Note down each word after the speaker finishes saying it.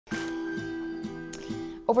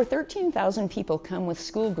Over 13,000 people come with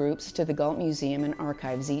school groups to the Galt Museum and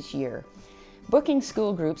Archives each year. Booking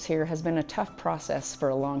school groups here has been a tough process for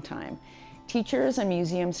a long time. Teachers and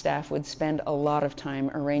museum staff would spend a lot of time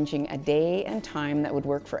arranging a day and time that would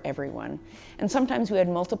work for everyone. And sometimes we had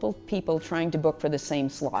multiple people trying to book for the same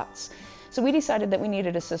slots. So we decided that we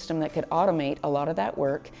needed a system that could automate a lot of that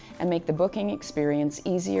work and make the booking experience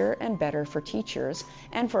easier and better for teachers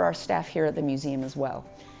and for our staff here at the museum as well.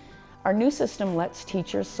 Our new system lets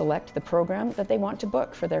teachers select the program that they want to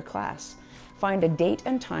book for their class, find a date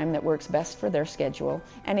and time that works best for their schedule,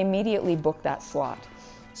 and immediately book that slot.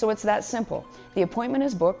 So it's that simple. The appointment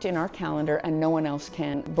is booked in our calendar and no one else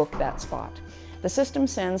can book that spot. The system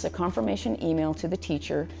sends a confirmation email to the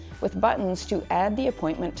teacher with buttons to add the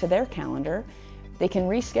appointment to their calendar. They can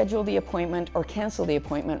reschedule the appointment or cancel the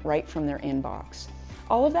appointment right from their inbox.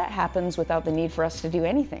 All of that happens without the need for us to do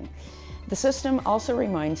anything. The system also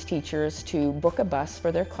reminds teachers to book a bus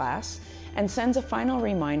for their class and sends a final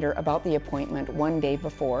reminder about the appointment one day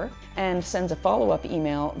before and sends a follow-up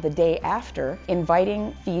email the day after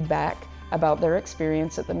inviting feedback about their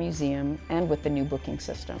experience at the museum and with the new booking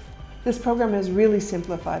system. This program has really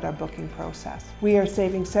simplified our booking process. We are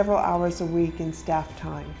saving several hours a week in staff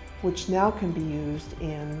time, which now can be used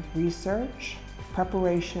in research,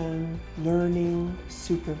 preparation, learning,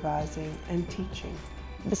 supervising, and teaching.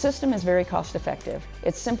 The system is very cost-effective.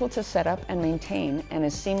 It's simple to set up and maintain and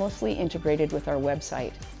is seamlessly integrated with our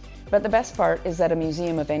website. But the best part is that a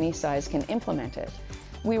museum of any size can implement it.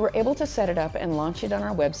 We were able to set it up and launch it on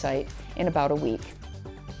our website in about a week.